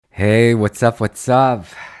Hey, what's up? What's up?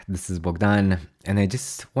 This is Bogdan, and I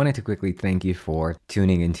just wanted to quickly thank you for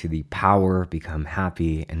tuning into the Power Become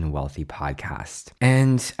Happy and Wealthy podcast.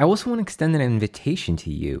 And I also want to extend an invitation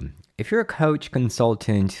to you. If you're a coach,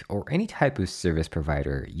 consultant, or any type of service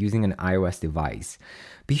provider using an iOS device,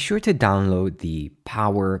 be sure to download the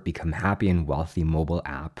Power Become Happy and Wealthy mobile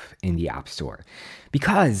app in the App Store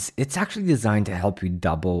because it's actually designed to help you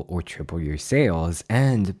double or triple your sales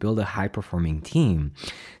and build a high performing team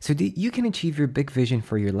so that you can achieve your big vision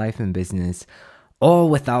for your life and business all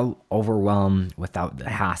without overwhelm, without the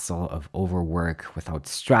hassle of overwork, without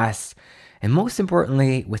stress, and most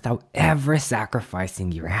importantly, without ever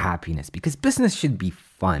sacrificing your happiness because business should be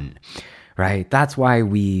fun, right? That's why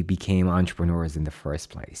we became entrepreneurs in the first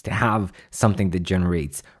place, to have something that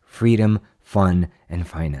generates freedom, fun, and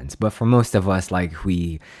finance. But for most of us, like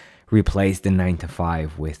we replace the 9 to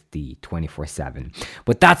 5 with the 24/7.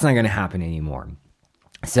 But that's not going to happen anymore.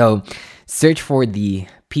 So search for the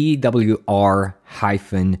PWR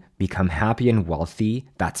hyphen Become Happy and Wealthy.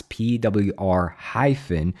 That's PWR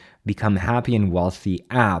hyphen Become Happy and Wealthy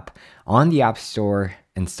app on the App Store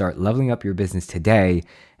and start leveling up your business today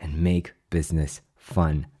and make business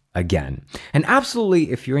fun again. And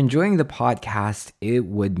absolutely, if you're enjoying the podcast, it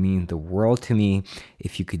would mean the world to me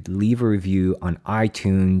if you could leave a review on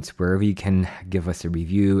iTunes, wherever you can give us a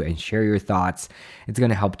review and share your thoughts. It's going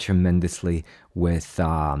to help tremendously with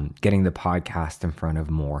getting the podcast in front of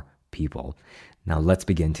more people. Now, let's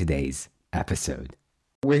begin today's episode.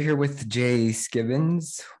 We're here with Jay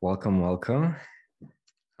Skibbins. Welcome, welcome.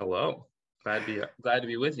 Hello. Glad to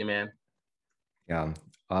be with you, man. Yeah.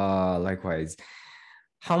 Likewise.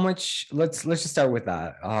 How much, let's just start with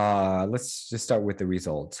that. Let's just start with the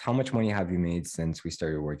results. How much money have you made since we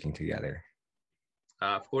started working together?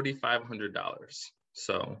 $4,500.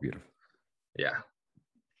 So Beautiful. yeah.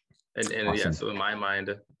 And Awesome. Yeah, so in my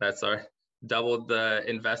mind, that's our doubled the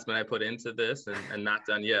investment I put into this and not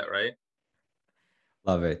done yet, right?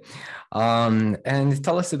 Love it. And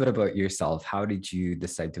tell us a bit about yourself. How did you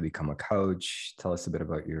decide to become a coach? Tell us a bit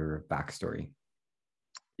about your backstory.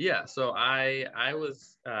 Yeah, so I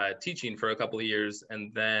was teaching for a couple of years,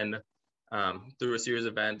 and then through a series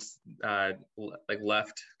of events,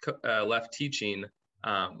 left teaching,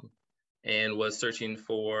 and was searching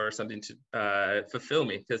for something to fulfill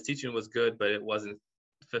me because teaching was good, but it wasn't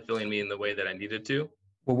fulfilling me in the way that I needed to.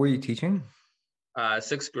 What were you teaching?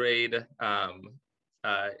 Sixth grade,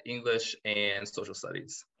 English and social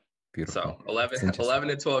studies. Beautiful. So 11 and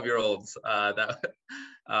 12-year-olds,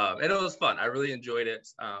 and it was fun. I really enjoyed it.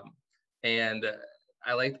 And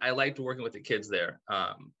I liked working with the kids there.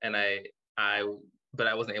 But I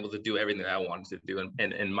wasn't able to do everything that I wanted to do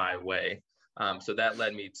in my way. So that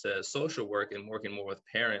led me to social work and working more with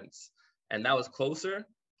parents. And that was closer.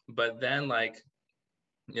 But then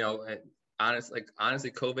honestly,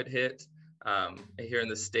 COVID hit. Here in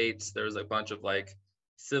the States, there was a bunch of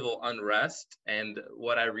civil unrest, and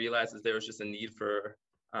what I realized is there was just a need for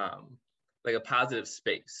a positive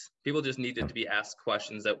space. People just needed to be asked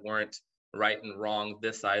questions that weren't right and wrong,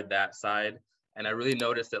 this side, that side. And I really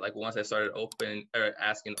noticed that once I started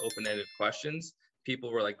asking open-ended questions,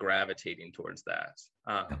 people were gravitating towards that.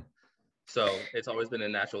 So it's always been a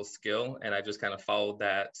natural skill, and I just kind of followed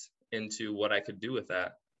that into what I could do with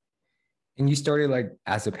that. And you started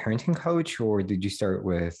as a parenting coach, or did you start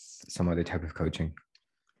with some other type of coaching?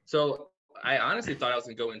 So I honestly thought I was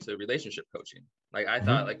gonna go into relationship coaching. I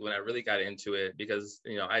thought when I really got into it, because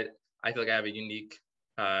I feel like I have a unique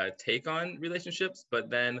take on relationships, but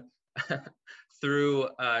then through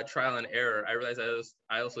trial and error, I realized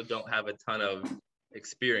I also don't have a ton of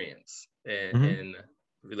experience in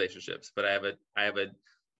relationships, but I have a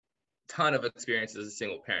ton of experience as a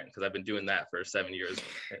single parent because I've been doing that for 7 years.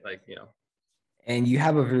 And you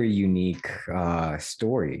have a very unique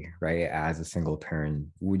story, right? As a single parent,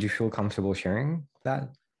 would you feel comfortable sharing that?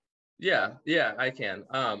 Yeah, I can.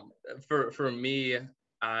 For me,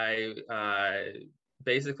 I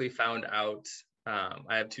basically found out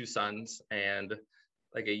I have two sons, and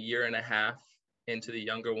a year and a half into the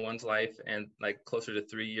younger one's life, and closer to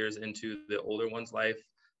 3 years into the older one's life,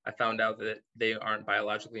 I found out that they aren't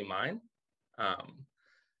biologically mine.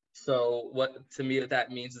 So what to me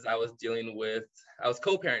that means is I was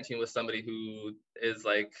co-parenting with somebody who is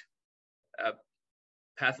a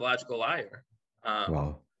pathological liar.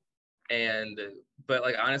 Wow.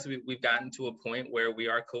 But honestly, we've gotten to a point where we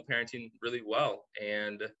are co-parenting really well.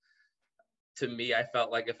 And to me, I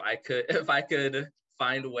felt like if I could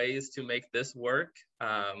find ways to make this work,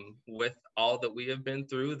 with all that we have been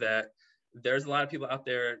through, that there's a lot of people out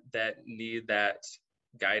there that need that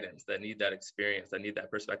guidance, that need that experience, that need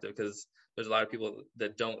that perspective, because there's a lot of people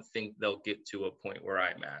that don't think they'll get to a point where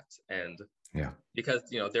I'm at. And Yeah. because,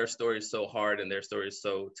 their story is so hard and their story is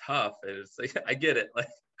so tough, and it's like, I get it. Like,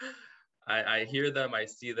 I hear them, I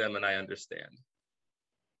see them, and I understand.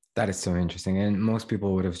 That is so interesting. And most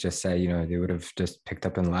people would have just said, they would have just picked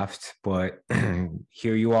up and left. But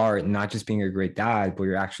here you are, not just being a great dad, but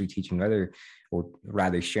you're actually teaching other, or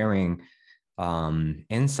rather sharing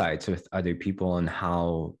insights with other people on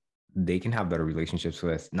how they can have better relationships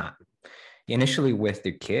with, not initially with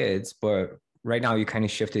their kids, but right now you kind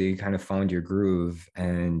of shifted, you kind of found your groove,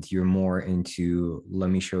 and you're more into, let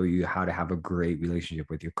me show you how to have a great relationship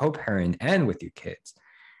with your co-parent and with your kids.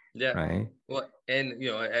 Yeah. Right. Well, and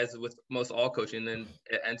as with most all coaching, then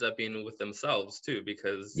it ends up being with themselves too,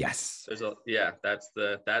 because Yes. that's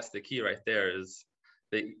the key right there, is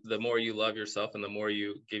the more you love yourself and the more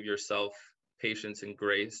you give yourself patience and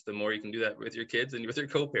grace, the more you can do that with your kids and with your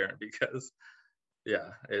co-parent, because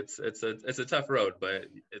it's a tough road, but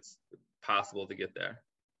it's possible to get there.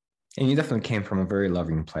 And you definitely came from a very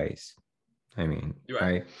loving place. I mean,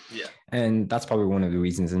 right? Yeah. And that's probably one of the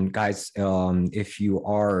reasons. And guys, if you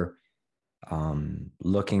are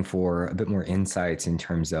looking for a bit more insights in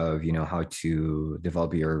terms of, how to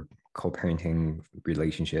develop your co-parenting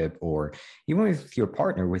relationship, or even with your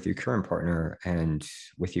partner, with your current partner, and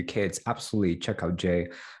with your kids, absolutely check out Jay.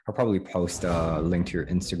 I'll probably post a link to your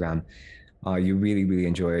Instagram. You really, really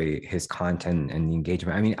enjoy his content and the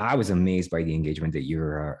engagement. I mean, I was amazed by the engagement that you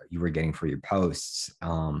were getting for your posts,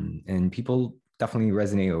 and people definitely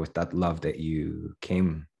resonate with that love that you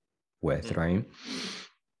came with, right?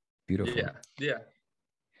 Beautiful. Yeah.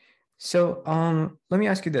 So, let me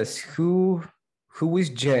ask you this: who was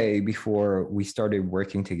Jay before we started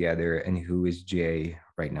working together, and who is Jay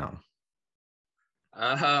right now?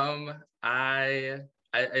 I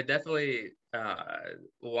definitely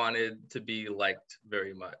wanted to be liked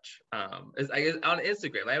very much. I guess on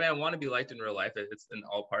Instagram, I mean, I want to be liked in real life. It's in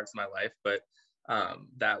all parts of my life, but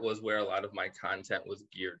that was where a lot of my content was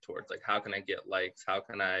geared towards. Like, how can I get likes? How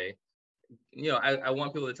can I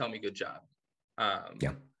want people to tell me good job.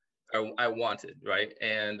 Yeah. I wanted, right?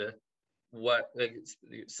 And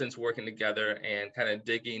since working together and kind of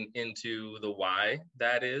digging into the why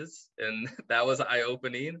that is, and that was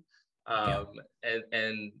eye-opening.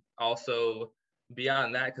 And also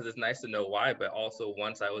beyond that, because it's nice to know why, but also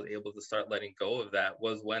once I was able to start letting go of that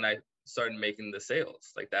was when I started making the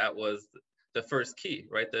sales. Like, that was the first key,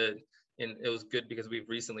 right? And it was good because we've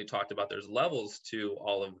recently talked about there's levels to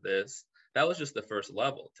all of this. That was just the first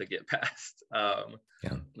level to get past.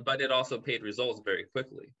 But it also paid results very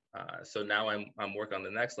quickly. So now I'm working on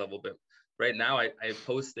the next level. But right now I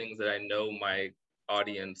post things that I know my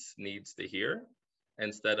audience needs to hear,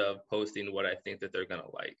 instead of posting what I think that they're gonna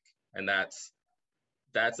like. And that's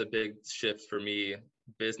a big shift for me,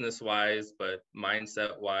 business wise, but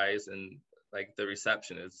mindset wise, and like the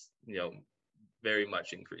reception is very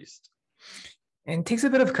much increased. And it takes a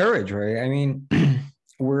bit of courage, right? I mean,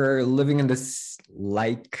 we're living in this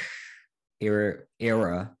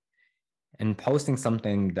era, and posting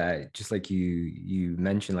something that, just like you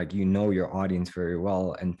mentioned, like, your audience very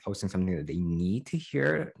well, and posting something that they need to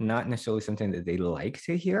hear, not necessarily something that they like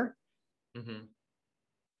to hear.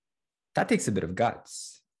 That takes a bit of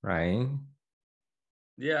guts, right?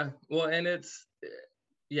 Yeah. Well, and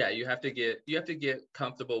you have to get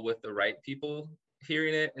comfortable with the right people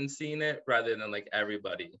hearing it and seeing it, rather than like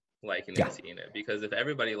everybody liking it and seeing it. Because if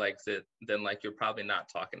everybody likes it, then like you're probably not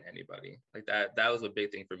talking to anybody. Like that was a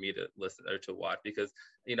big thing for me to listen or to watch, because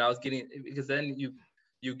because then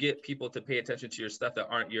you get people to pay attention to your stuff that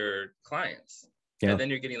aren't your clients. And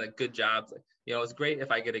then you're getting like good jobs. Like, it's great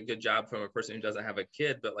if I get a good job from a person who doesn't have a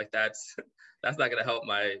kid, but like that's not going to help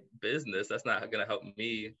my business. That's not going to help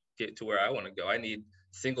me get to where I want to go. I need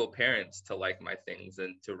single parents to like my things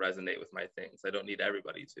and to resonate with my things. I don't need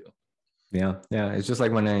everybody to. Yeah. It's just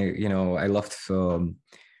like when I left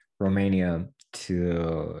Romania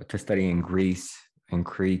to study in Greece and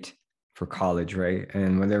Crete for college, right?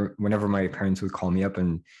 And whenever my parents would call me up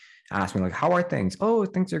and ask me like, how are things? Oh,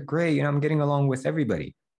 things are great. I'm getting along with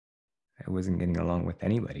everybody. I wasn't getting along with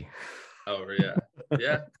anybody. Oh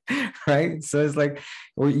yeah. Right. So it's like,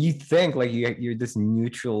 or you think like you're this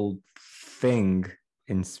neutral thing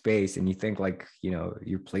in space, and you think like,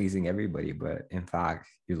 you're pleasing everybody, but in fact,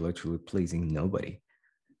 you're literally pleasing nobody.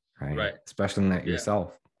 Right. Especially not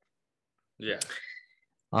yourself. Yeah.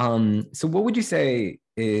 So what would you say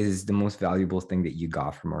is the most valuable thing that you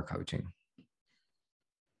got from our coaching?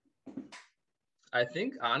 I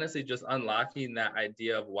think honestly, just unlocking that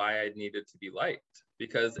idea of why I needed to be liked,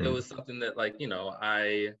 because it was something that like,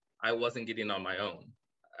 I wasn't getting on my own.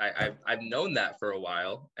 I've known that for a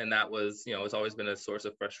while, and that was, it's always been a source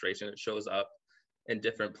of frustration. It shows up in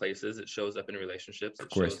different places. It shows up in relationships. Of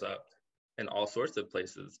It course. shows up in all sorts of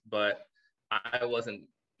places. But I wasn't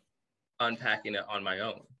unpacking it on my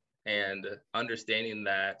own, and understanding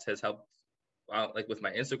that has helped, like with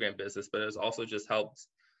my Instagram business, but it's also just helped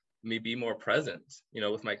me be more present,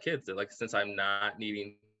 with my kids. That, like, since I'm not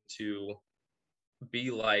needing to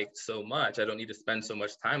be liked so much, I don't need to spend so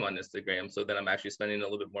much time on Instagram. So then I'm actually spending a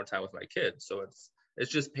little bit more time with my kids. So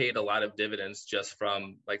it's just paid a lot of dividends just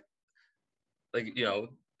from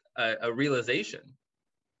a realization.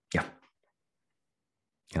 Yeah.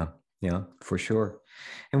 Yeah. Yeah, for sure.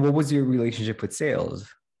 And what was your relationship with sales?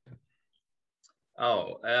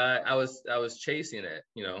 Oh, I was chasing it,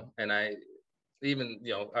 and I even,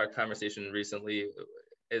 our conversation recently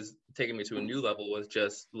is taking me to a new level, was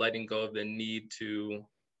just letting go of the need to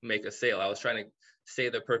make a sale. I was trying to say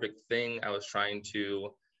the perfect thing. I was trying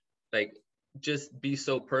to, like, just be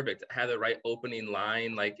so perfect, have the right opening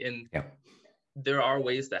line, Yeah. there are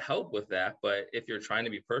ways to help with that, but if you're trying to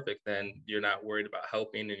be perfect, then you're not worried about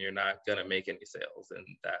helping, and you're not gonna make any sales. And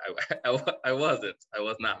that I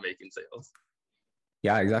was not making sales.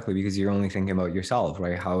 Yeah, exactly. Because you're only thinking about yourself,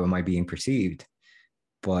 right? How am I being perceived?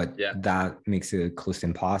 But Yeah, that makes it close to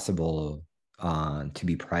impossible to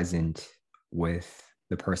be present with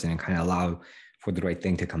the person and kind of allow for the right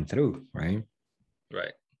thing to come through, right?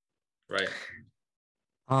 right, right.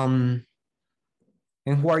 Um,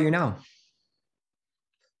 and who are you now?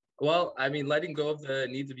 Well, I mean, letting go of the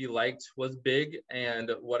need to be liked was big,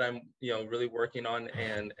 and what I'm, really working on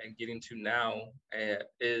and getting to now,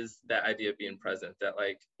 is that idea of being present. That,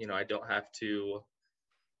 like, I don't have to.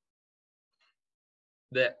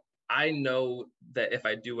 That I know that if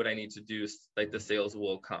I do what I need to do, like, the sales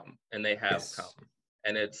will come, and they have come. Yes.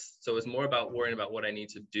 And it's more about worrying about what I need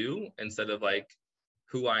to do instead of, like,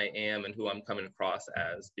 who I am and who I'm coming across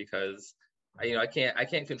as, because I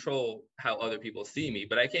can't control how other people see me,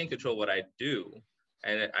 but I can control what I do,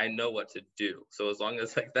 and I know what to do. So as long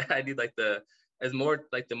as, like, that, I need, like, the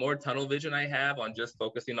more tunnel vision I have on just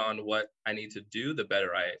focusing on what I need to do, the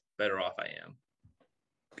better off I am.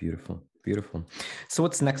 Beautiful. Beautiful. So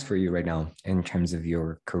what's next for you right now in terms of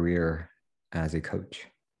your career as a coach?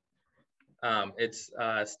 It's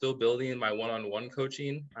still building my one-on-one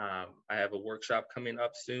coaching. I have a workshop coming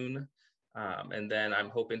up soon. And then I'm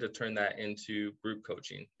hoping to turn that into group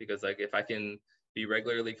coaching, because, like, if I can be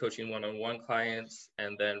regularly coaching one-on-one clients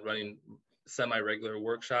and then running semi-regular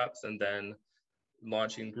workshops and then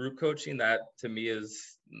launching group coaching, that to me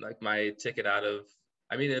is like my ticket out of,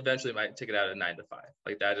 eventually my ticket out of 9 to 5.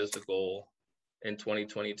 Like, that is the goal in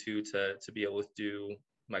 2022, to be able to do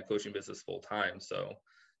my coaching business full time. So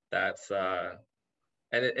that's and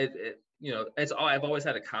it's all, I've always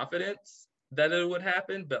had a confidence that it would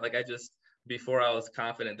happen, but, like, before I was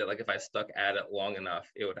confident that, like, if I stuck at it long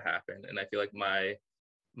enough, it would happen. And I feel like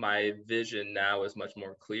my vision now is much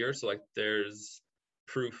more clear. So, like, there's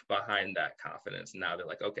proof behind that confidence now, that,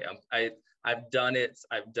 like, okay, I've done it.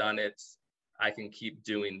 I can keep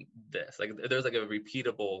doing this. Like, there's, like, a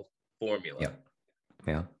repeatable formula. Yeah.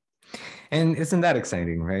 Yeah. And isn't that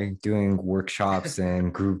exciting, right? Doing workshops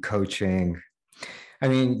and group coaching. I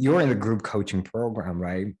mean, you're in the group coaching program,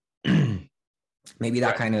 right? Maybe that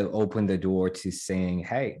Right. kind of opened the door to saying,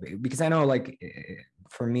 hey, because I know, like,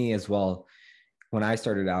 for me as well, when I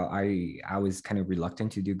started out, I was kind of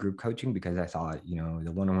reluctant to do group coaching because I thought,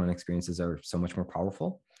 the one-on-one experiences are so much more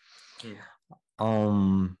powerful. Mm.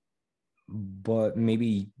 Um, but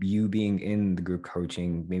maybe you being in the group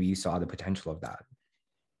coaching, maybe you saw the potential of that.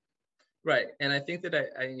 Right. And I think that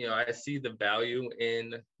I see the value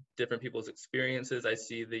in different people's experiences. I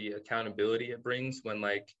see the accountability it brings when,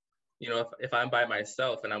 like, if I'm by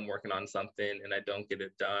myself and I'm working on something and I don't get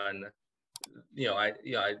it done,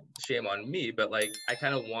 I shame on me, but, like, I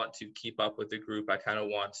kind of want to keep up with the group. I kind of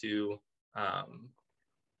want to, um,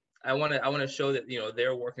 I want to show that,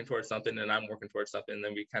 they're working towards something and I'm working towards something, and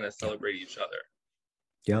then we kind of Yeah. celebrate each other.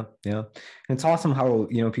 Yeah, yeah. And it's awesome how,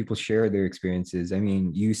 people share their experiences. I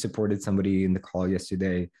mean, you supported somebody in the call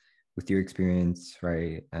yesterday with your experience,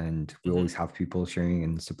 right? And we Mm-hmm. always have people sharing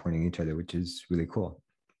and supporting each other, which is really cool.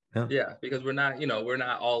 Yeah. Yeah, because we're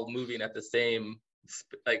not all moving at the same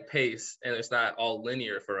like pace, and it's not all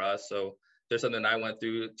linear for us. So there's something I went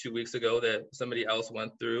through 2 weeks ago that somebody else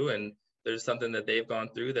went through, and there's something that they've gone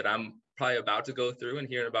through that I'm probably about to go through, and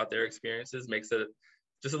hearing about their experiences makes it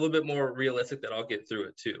just a little bit more realistic that I'll get through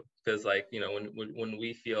it too. Because, like, when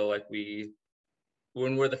we feel like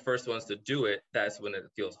when we're the first ones to do it, that's when it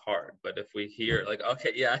feels hard. But if we hear, like,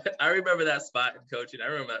 okay, yeah, I remember that spot in coaching. I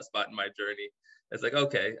remember that spot in my journey. It's like,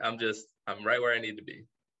 okay, I'm right where I need to be.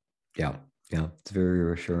 Yeah. Yeah. It's very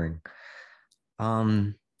reassuring.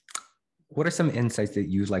 Um, what are some insights that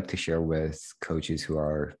you'd like to share with coaches who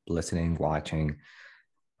are listening, watching?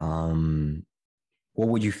 Um, what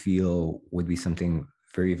would you feel would be something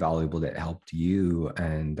very valuable that helped you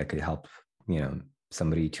and that could help,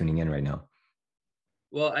 somebody tuning in right now?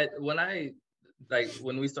 Well,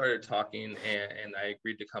 when we started talking and I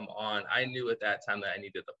agreed to come on, I knew at that time that I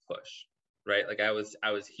needed a push, right? Like I was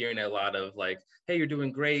hearing a lot of like, hey, you're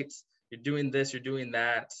doing great, you're doing this, you're doing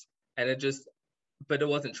that. And but it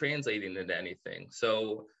wasn't translating into anything.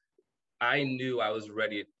 So I knew I was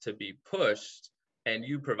ready to be pushed, and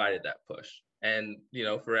you provided that push. And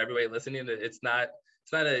for everybody listening, it's not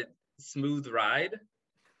a smooth ride,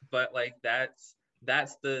 but like that's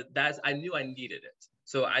I knew I needed it.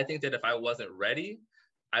 So I think that if I wasn't ready,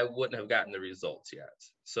 I wouldn't have gotten the results yet.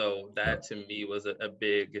 So Yeah. that to me was a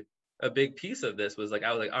big piece of this. Was like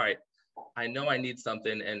I was like, all right, I know I need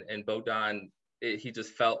something, and Bogdan, he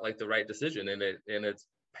just felt like the right decision, and it's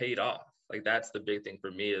paid off. Like that's the big thing for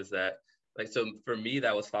me is that, like, so for me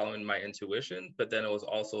that was following my intuition, but then it was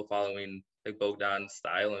also following like Bogdan's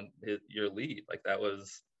style and your lead. Like that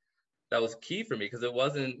was key for me because it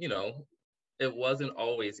wasn't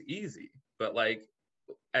always easy. But like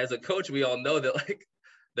as a coach, we all know that like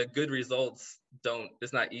the good results don't.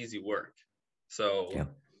 It's not easy work. So Yeah.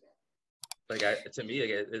 like to me, like,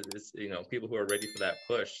 it's people who are ready for that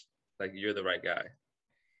push. Like you're the right guy.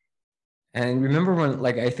 And remember when,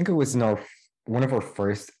 like, I think it was in one of our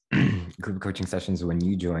first group coaching sessions when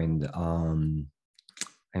you joined,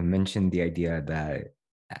 I mentioned the idea that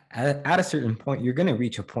at a certain point, you're going to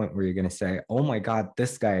reach a point where you're going to say, oh my God,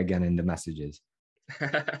 this guy again in the messages.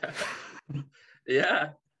 Yeah,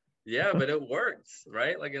 yeah, but it works,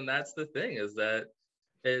 right? Like, and that's the thing is that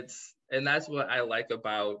and that's what I like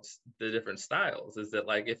about the different styles is that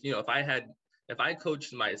like if I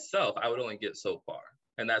coached myself, I would only get so far,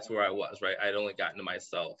 and that's where I was, right? I'd only gotten to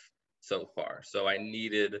myself so far, so I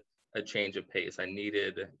needed a change of pace. I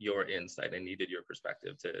needed your insight. I needed your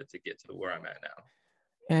perspective to get to where I'm at now.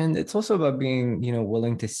 And it's also about being,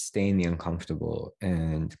 willing to stay in the uncomfortable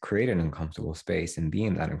and create an uncomfortable space and be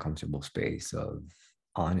in that uncomfortable space of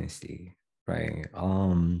honesty, right?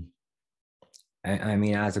 I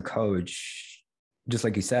mean, as a coach, just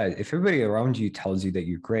like you said, if everybody around you tells you that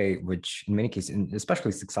you're great, which in many cases, and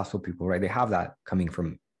especially successful people, right, they have that coming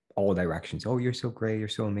from all directions. Oh, you're so great, you're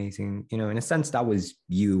so amazing. In a sense, that was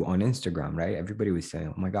you on Instagram, right? Everybody was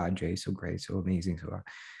saying, "Oh my God, Jay, so great, so amazing, so."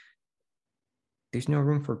 There's no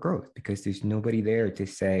room for growth because there's nobody there to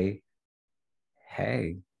say,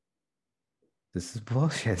 hey, this is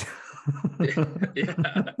bullshit. Yeah,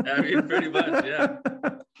 I mean, pretty much, yeah,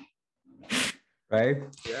 Right.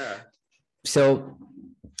 yeah, So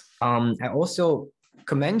I also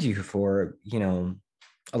commend you for,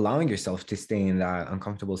 allowing yourself to stay in that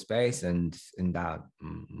uncomfortable space and in that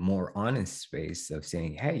more honest space of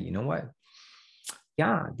saying, hey, you know what?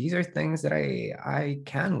 Yeah, these are things that I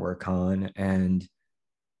can work on, and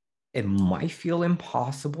it might feel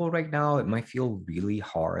impossible right now. It might feel really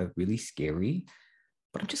hard, really scary,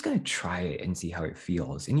 but I'm just going to try it and see how it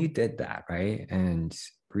feels. And you did that, right? And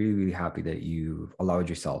really, really happy that you allowed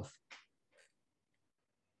yourself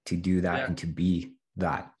to do that yeah, and to be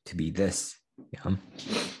that, to be this. Yeah.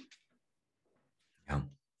 Yeah.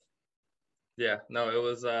 yeah. No, it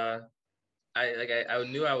was. I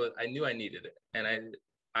knew I needed it, and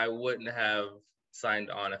I wouldn't have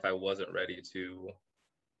signed on if I wasn't ready to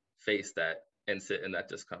face that and sit in that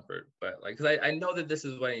discomfort. But like, because I know that this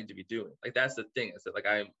is what I need to be doing. Like that's the thing is that like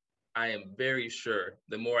I am very sure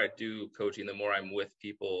the more I do coaching, the more I'm with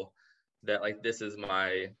people that like this is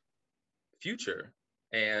my future,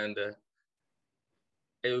 and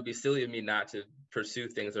it would be silly of me not to pursue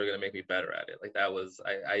things that are going to make me better at it. Like that was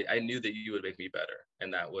I knew that you would make me better,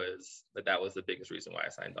 and that was the biggest reason why I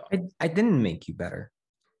signed on. I didn't make you better.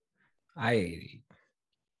 I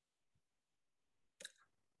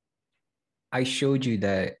I showed you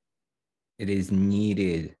that it is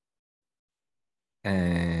needed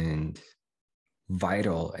and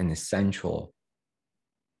vital and essential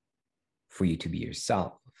for you to be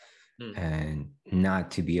yourself Hmm, and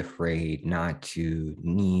not to be afraid, not to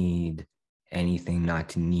need anything, not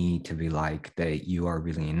to need to be like that you are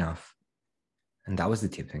really enough. And that was the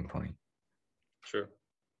tipping point, true.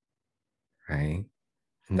 right?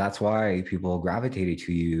 And that's why people gravitated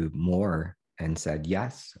to you more and said,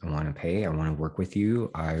 yes, I want to pay. I want to work with you.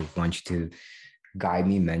 I want you to guide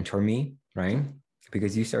me, mentor me, right?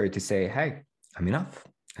 Because you started to say, hey, I'm enough.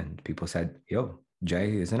 And people said, yo,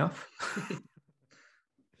 Jay is enough.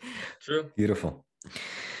 True. Beautiful.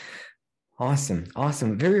 Awesome.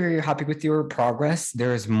 Awesome. Very, very happy with your progress.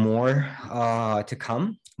 There's more to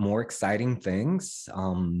come, more exciting things,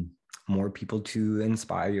 more people to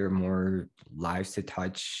inspire, more lives to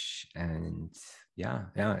touch. And yeah,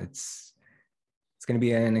 it's gonna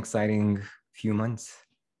be an exciting few months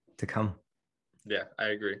to come. Yeah, I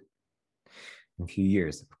agree. In a few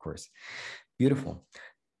years, of course. Beautiful.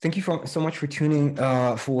 Thank you so much for tuning,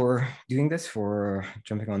 for doing this, for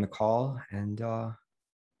jumping on the call, and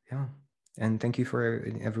yeah. And thank you for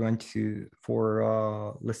everyone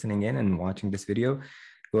for listening in and watching this video.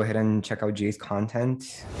 Go ahead and check out Jay's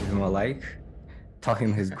content. Give him a like. Tell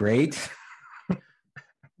him he's great.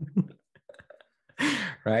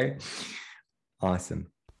 Right? Awesome.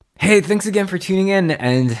 Hey, thanks again for tuning in.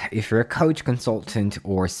 And if you're a coach, consultant,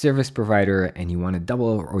 or service provider and you want to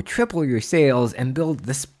double or triple your sales and build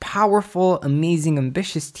this powerful, amazing,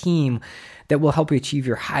 ambitious team that will help you achieve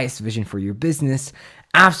your highest vision for your business,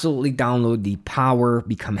 absolutely download the Power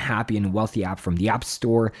Become Happy and Wealthy app from the App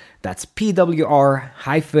Store. That's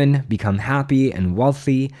PWR-Become Happy and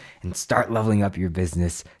Wealthy, and start leveling up your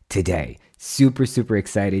business today. Super, super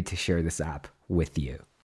excited to share this app with you.